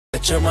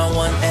that you're my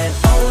one and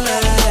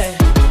only.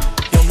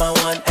 You're my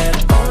one and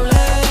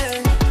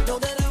only. Know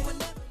that I would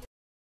never.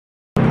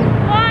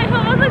 Vay,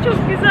 hava da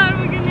çok güzel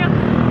bugün ya.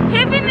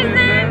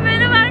 Hepinize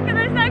merhaba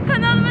arkadaşlar,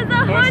 kanalımıza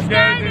hoş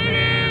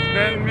geldiniz.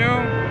 Ben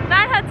Myung.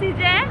 Ben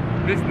Hatice.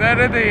 Biz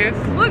neredeyiz?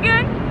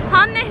 Bugün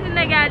Han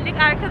Nehri'ne geldik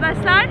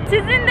arkadaşlar.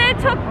 Sizin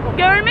de çok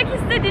görmek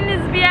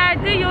istediğiniz bir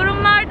yerde,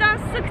 yorumlardan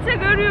sıkça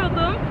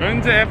görüyordum.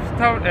 Önce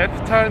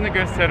eftarını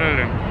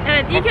gösterelim.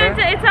 Evet, ilk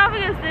önce etrafı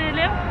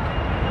gösterelim.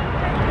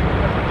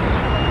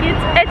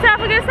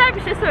 Etrafı göster,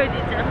 bir şey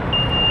söyleyeceğim.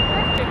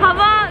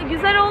 Hava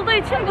güzel olduğu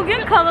için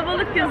bugün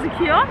kalabalık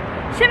gözüküyor.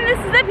 Şimdi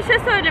size bir şey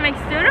söylemek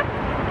istiyorum.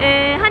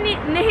 Hani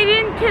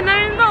nehrin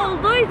kenarında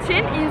olduğu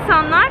için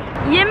insanlar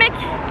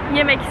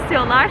yemek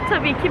istiyorlar.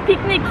 Tabii ki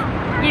piknik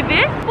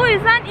gibi. Bu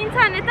yüzden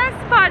internetten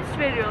sipariş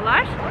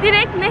veriyorlar.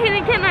 Direkt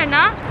nehrin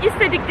kenarına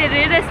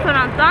istedikleri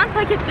restorandan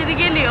paketleri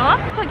geliyor.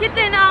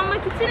 Paketlerini almak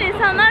için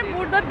insanlar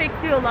burada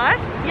bekliyorlar.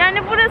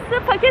 Yani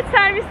burası paket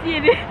servis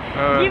yeri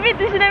gibi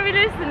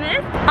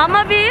düşünebilirsiniz.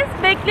 Ama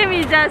biz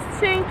beklemeyeceğiz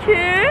çünkü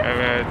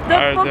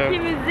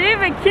dokbokimizi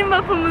ve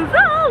kimbapımızı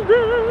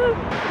aldık.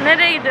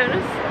 Nereye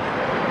gidiyoruz?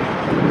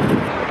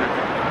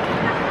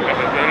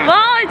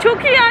 Vay,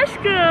 çok iyi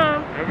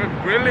aşkım. Evet,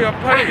 böyle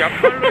yapmalıydı.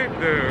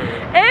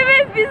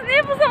 Evet, biz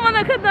niye bu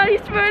zamana kadar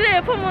hiç böyle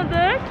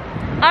yapamadık?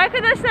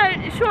 Arkadaşlar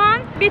şu an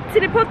bir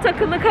tripod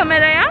takılı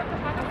kameraya.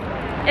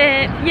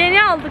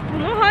 Yeni aldık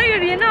bunu.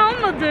 Hayır, yeni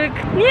almadık.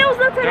 Niye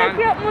uzatarak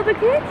yapmadık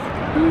hiç?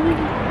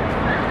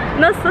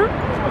 Nasıl?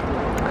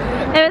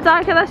 Evet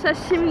arkadaşlar,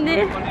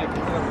 şimdi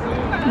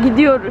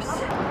gidiyoruz.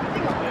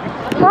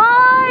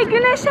 Vay,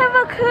 güneşe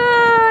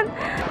bakın.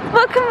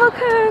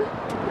 Bakın.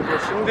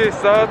 Şimdi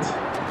saat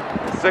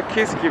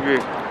 8 gibi.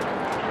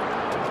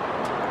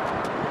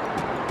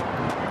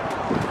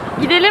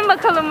 Gidelim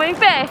bakalım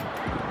Myung Bey.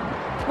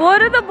 Bu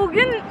arada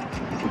bugün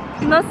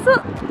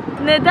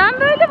neden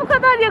böyle bu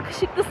kadar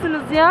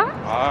yakışıklısınız ya?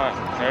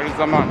 Her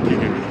zaman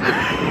gibi.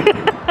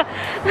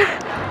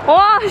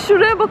 Oha,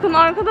 şuraya bakın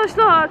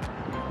arkadaşlar.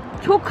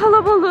 Çok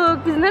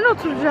kalabalık. Biz nereye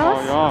oturacağız?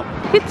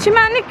 Hiç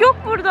çimenlik yok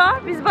burada.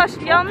 Biz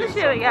yanlış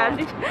yere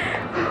geldik.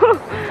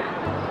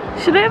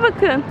 Şuraya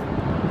bakın.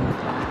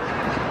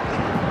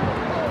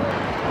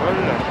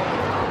 Öyle.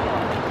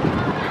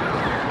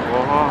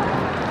 Oha.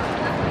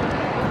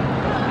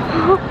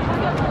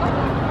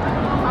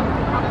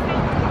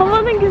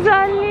 Havanın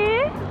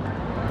güzelliği.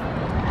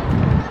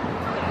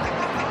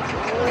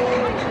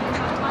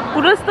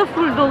 Burası da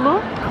full dolu.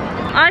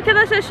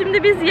 Arkadaşlar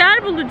şimdi biz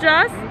yer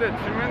bulacağız.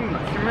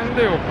 Çimen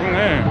de yok, bu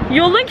ne?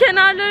 Yolun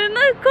kenarlarına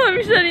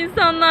koymuşlar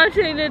insanlar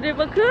şeyleri,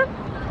 bakın.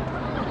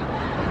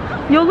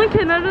 Yolun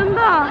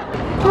kenarında.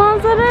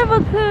 Manzaraya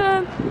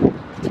bakın.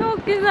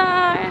 Çok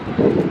güzel.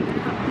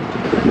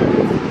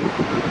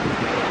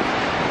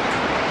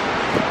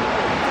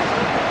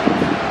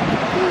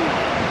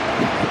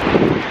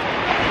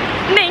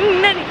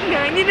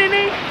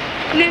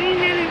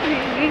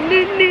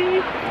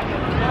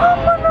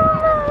 Aman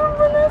Allah'ım,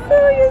 bu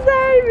nasıl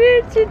güzel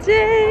bir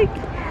çiçek.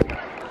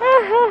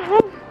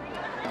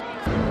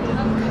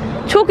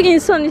 Çok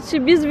insan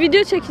içi. Biz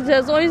video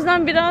çekeceğiz. O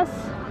yüzden biraz...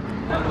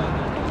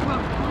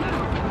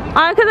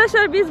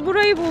 Arkadaşlar biz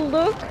burayı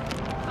bulduk.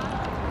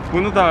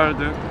 Bunu da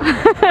aradık.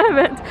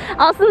 Evet.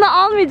 Aslında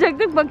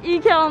almayacaktık. Bak,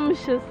 iyi ki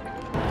almışız.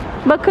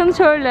 Bakın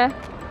şöyle.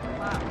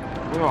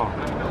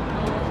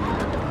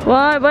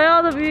 Vay,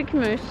 bayağı da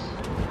büyükmüş.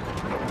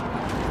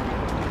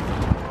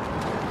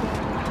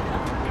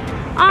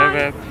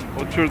 Evet,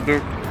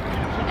 oturduk.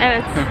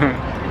 Evet.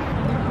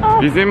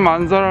 Bizim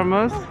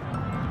manzaramız.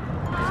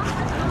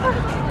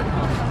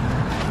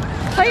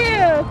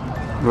 Hayır.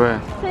 Ve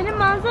Senin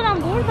manzaran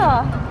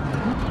burada.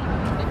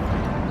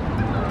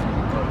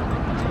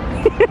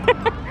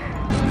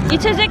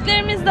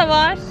 İçeceklerimiz de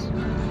var.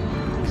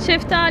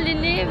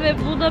 Şeftalili ve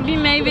bu da bir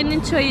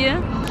meyvenin çayı.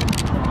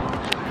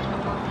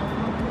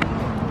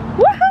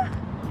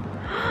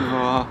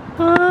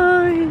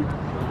 Ay.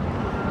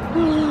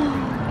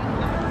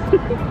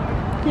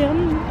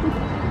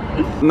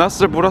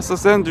 Nasıl, burası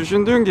sen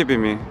düşündüğün gibi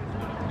mi?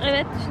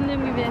 Evet,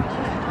 düşündüğüm gibi.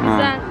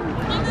 Güzel.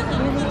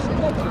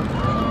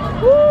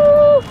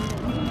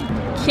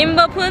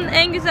 Kimbap'ın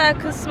en güzel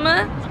kısmı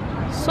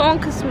son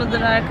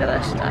kısmıdır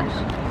arkadaşlar.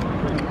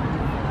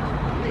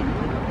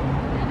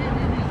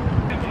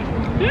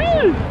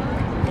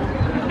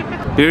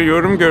 Bir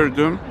yorum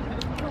gördüm.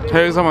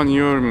 Her zaman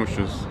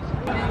yiyormuşuz.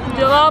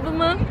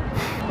 Cevabımı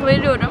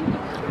veriyorum.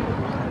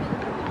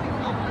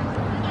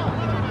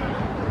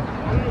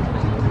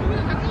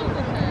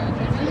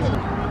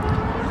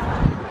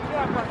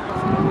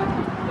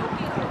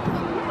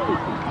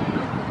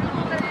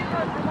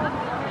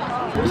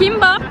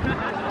 Kimbap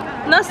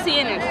nasıl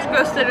yenir?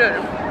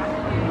 Gösteriyorum.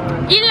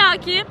 İlla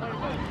ki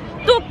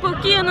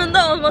tteokbokki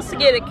yanında olması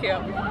gerekiyor.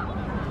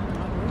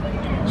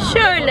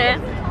 Şöyle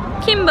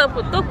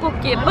kimbapı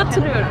tteokbokkiye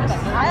batırıyoruz.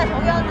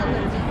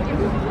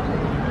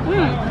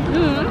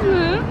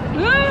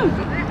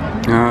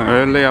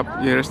 Öyle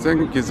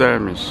yersen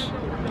güzelmiş.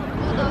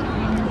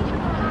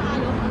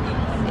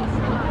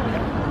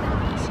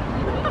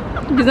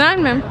 Güzel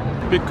mi?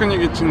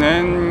 Piknik için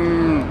en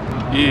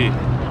iyi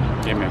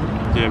yemek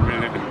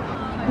diyebilirim.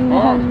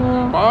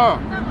 Aa.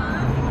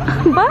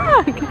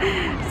 Bak.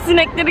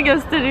 Sinekleri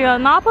gösteriyor.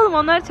 Ne yapalım,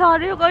 onları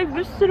çağırıyor. Ay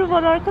bir sürü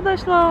var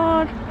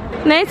arkadaşlar.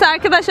 Neyse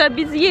arkadaşlar,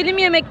 biz yiyelim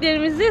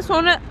yemeklerimizi,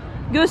 sonra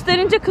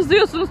gösterince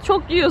kızıyorsunuz,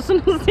 çok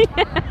yiyorsunuz diye.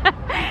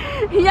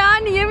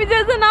 Yani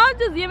yemeyeceğiz de ne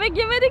yapacağız? Yemek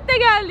yemedik de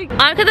geldik.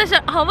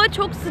 Arkadaşlar hava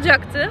çok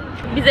sıcaktı.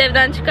 Biz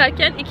evden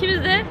çıkarken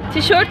ikimiz de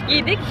tişört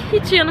giydik.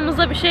 Hiç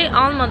yanımıza bir şey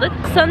almadık.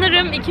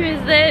 Sanırım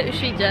ikimiz de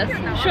üşüyeceğiz.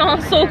 Şu an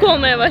soğuk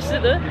olmaya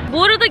başladı.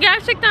 Bu arada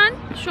gerçekten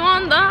şu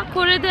anda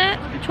Kore'de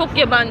çok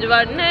yabancı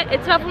var. Ne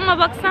etrafıma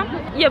baksam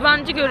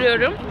yabancı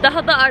görüyorum.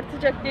 Daha da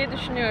artacak diye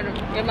düşünüyorum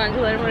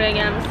yabancıların buraya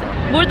gelmesi.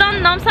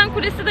 Buradan Namsan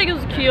Kulesi de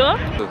gözüküyor.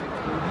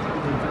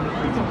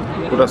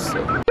 Burası.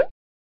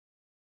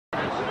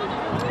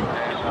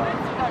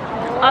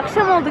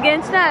 Akşam oldu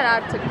gençler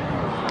artık.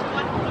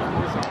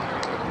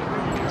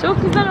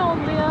 Çok güzel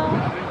oldu ya.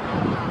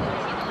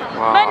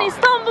 Wow. Ben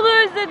İstanbul'u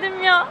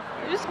özledim ya.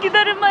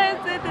 Üsküdar'ımı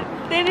özledim.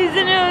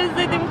 Denizini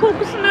özledim.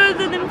 Kokusunu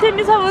özledim.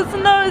 Temiz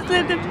havasını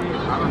özledim.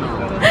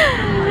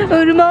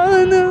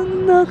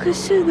 Ormanın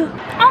akışını.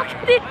 Ah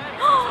kedi.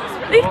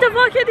 İlk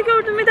defa kedi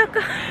gördüm, bir dakika.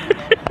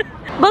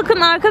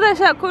 Bakın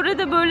arkadaşlar,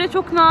 Kore'de böyle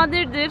çok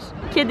nadirdir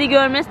kedi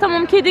görmesi.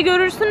 Tamam, kedi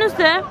görürsünüz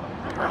de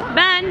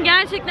ben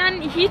gerçekten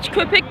hiç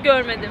köpek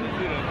görmedim.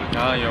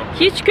 Ya yok.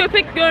 Hiç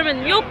köpek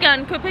görmedim. Yok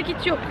yani, köpek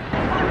hiç yok.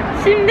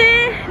 Şimdi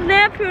ne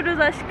yapıyoruz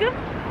aşkım?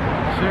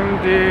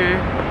 Şimdi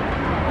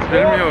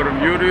bilmiyorum,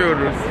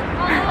 yürüyoruz.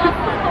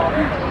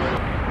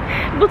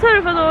 Bu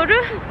tarafa doğru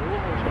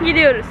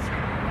gidiyoruz.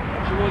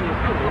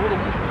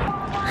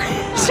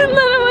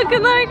 Şunlara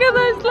bakın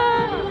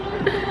arkadaşlar.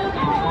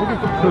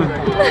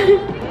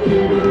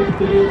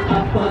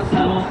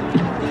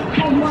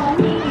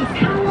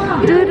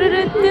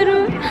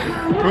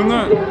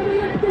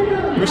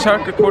 Bu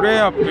şarkı Kore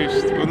yaptı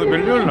işte. Bunu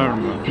biliyorlar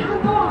mı?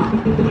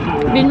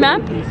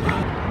 Bilmem.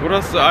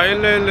 Burası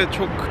aileyle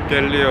çok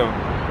geliyor.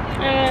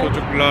 Evet.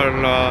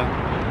 Çocuklarla.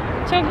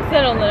 Çok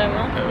güzel olur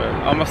ama. Evet.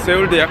 Ama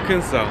Seul'de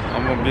yakınsa,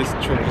 ama biz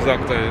çok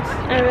uzaktayız.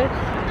 Evet.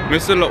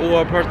 Mesela o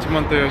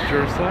apartmanda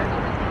yaşıyorsa.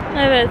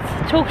 Evet,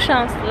 çok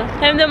şanslı.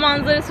 Hem de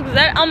manzarası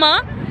güzel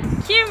ama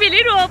kim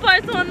bilir o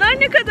apartmanlar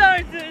ne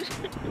kadardır.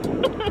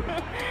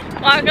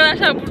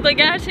 Arkadaşlar burada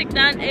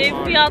gerçekten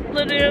ev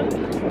fiyatları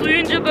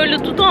duyunca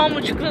böyle dudağım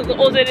uçukladı,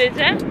 o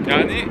derece.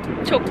 Yani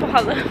çok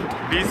pahalı.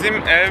 bizim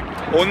ev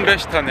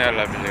 15 tane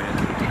alabilir.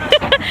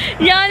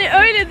 Yani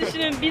öyle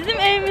düşünün. Bizim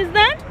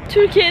evimizden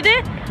Türkiye'de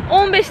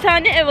 15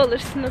 tane ev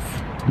alırsınız.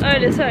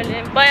 Öyle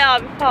söyleyeyim.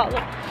 Bayağı bir pahalı.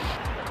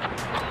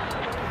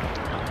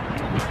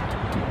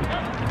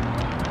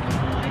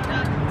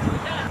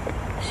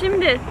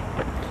 Şimdi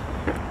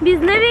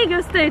biz nereye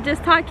göstereceğiz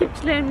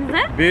takipçilerimize?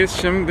 Biz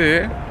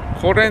şimdi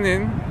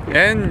Kore'nin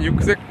en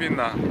yüksek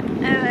bina.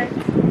 Evet.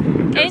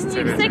 En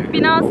yüksek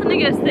binasını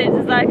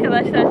göstereceğiz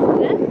arkadaşlar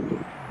size.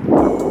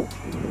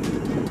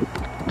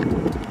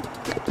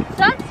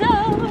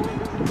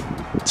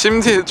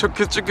 Şimdi çok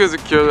küçük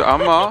gözüküyor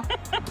ama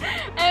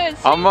evet,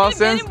 şimdi ama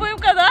benim boyum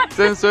kadar.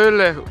 Sen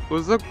söyle,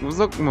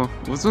 uzak mu?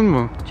 Uzun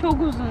mu? Çok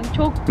uzun,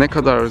 çok. Ne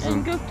kadar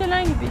uzun?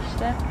 Gökdelen gibi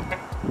işte.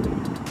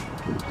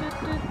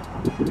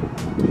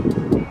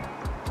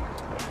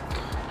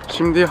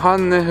 Şimdi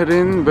Han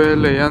Nehri'nin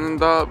böyle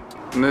yanında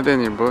ne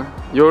deniyor bu?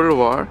 Yol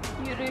var.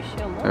 Yürüyüş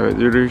yolu. Evet,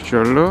 yürüyüş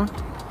yolu.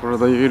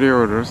 Burada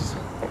yürüyoruz.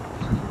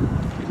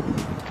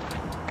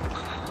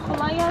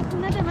 Kolay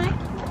gelsin ne demek?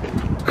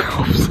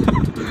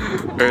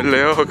 Öyle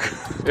yok.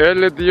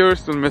 Öyle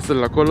diyorsun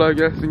mesela, kolay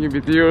gelsin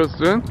gibi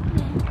diyorsun.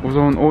 O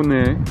zaman o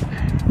ne?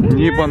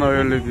 Niye bana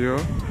öyle diyor?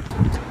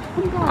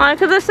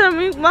 Arkadaşlar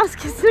Myung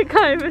maskesini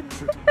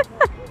kaybetti.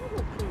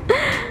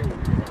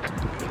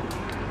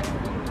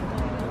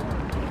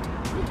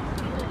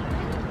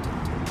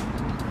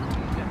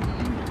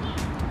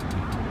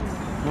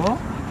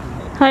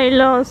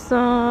 Hayırlı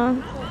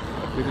olsun.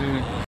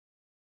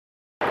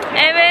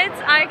 Evet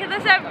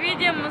arkadaşlar,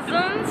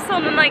 videomuzun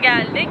sonuna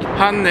geldik.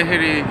 Han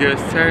Nehri'yi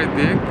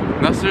gösterdik.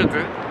 Nasıldı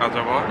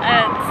acaba?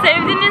 Evet,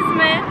 sevdiniz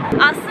mi?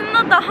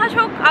 Aslında daha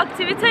çok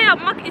aktivite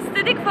yapmak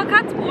istedik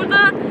fakat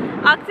burada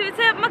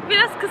aktivite yapmak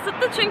biraz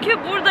kısıtlı, çünkü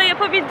burada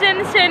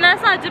yapabileceğiniz şeyler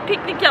sadece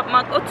piknik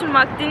yapmak,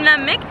 oturmak,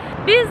 dinlenmek.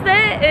 Biz de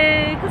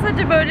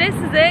kısaca böyle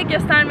size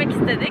göstermek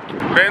istedik.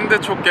 Ben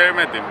de çok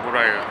gelmedim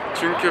buraya.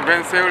 Çünkü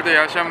ben Seul'de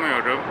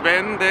yaşamıyorum.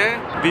 Ben de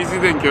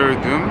diziden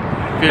gördüm,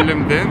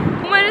 filmden.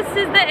 Umarız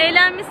siz de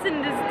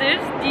eğlenmişsinizdir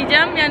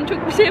diyeceğim. Yani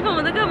çok bir şey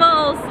yapamadık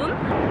ama olsun.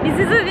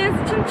 Bizi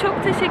izlediğiniz için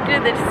çok teşekkür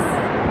ederiz.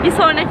 Bir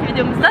sonraki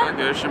videomuzda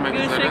görüşmek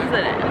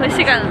üzere.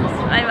 Hoşçakalın.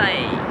 Bay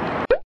bay.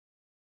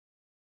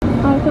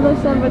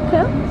 Arkadaşlar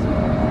bakın.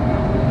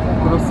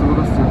 Burası.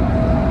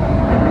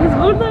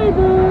 Biz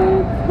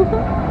buradaydık.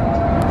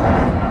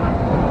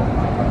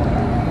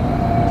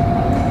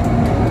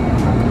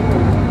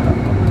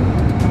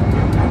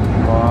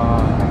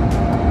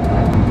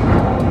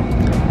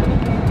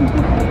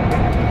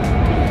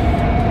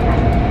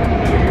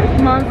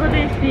 Manzara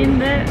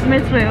eşliğinde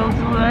metro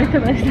yolculuğu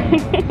arkadaşlar.